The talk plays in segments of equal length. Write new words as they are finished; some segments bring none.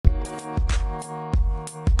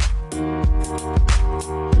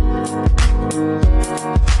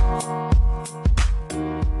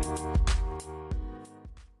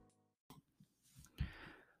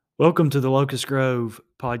Welcome to the Locust Grove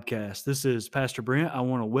podcast. This is Pastor Brent. I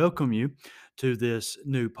want to welcome you to this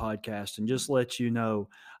new podcast and just let you know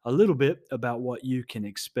a little bit about what you can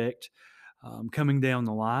expect coming down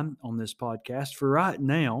the line on this podcast. For right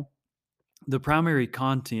now, the primary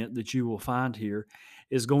content that you will find here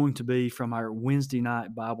is going to be from our Wednesday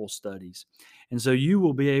night Bible studies. And so you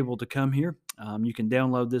will be able to come here. You can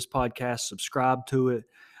download this podcast, subscribe to it,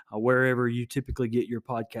 wherever you typically get your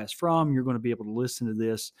podcast from. You're going to be able to listen to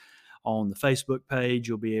this on the Facebook page.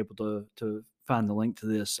 You'll be able to find the link to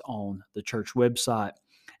this on the church website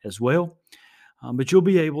as well. But you'll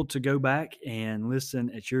be able to go back and listen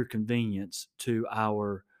at your convenience to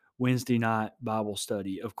our Wednesday night Bible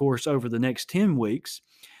study. Of course, over the next 10 weeks,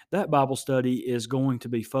 that Bible study is going to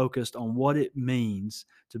be focused on what it means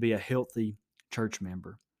to be a healthy church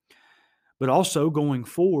member. But also going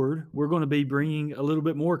forward, we're going to be bringing a little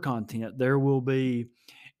bit more content. There will be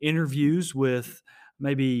interviews with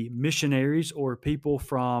maybe missionaries or people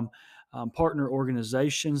from partner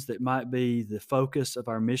organizations that might be the focus of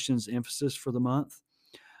our missions emphasis for the month.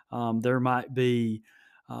 There might be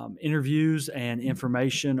interviews and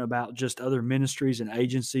information about just other ministries and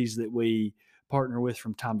agencies that we partner with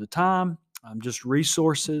from time to time, just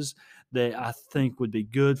resources that I think would be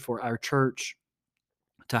good for our church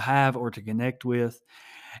to have or to connect with.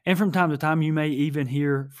 And from time to time, you may even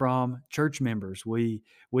hear from church members. We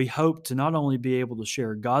hope to not only be able to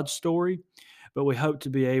share God's story, but we hope to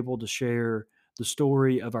be able to share the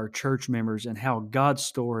story of our church members and how God's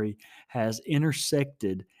story has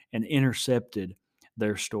intersected and intercepted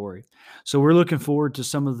their story. So we're looking forward to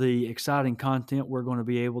some of the exciting content we're going to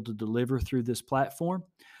be able to deliver through this platform.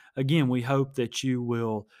 Again, we hope that you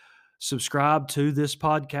will subscribe to this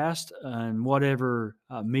podcast and whatever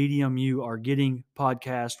medium you are getting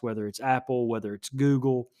podcast, whether it's Apple, whether it's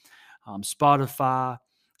Google, Spotify,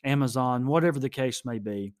 Amazon, whatever the case may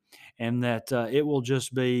be, and that it will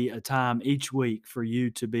just be a time each week for you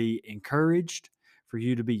to be encouraged, for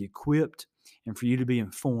you to be equipped, and for you to be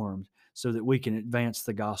informed so that we can advance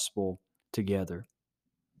the gospel together.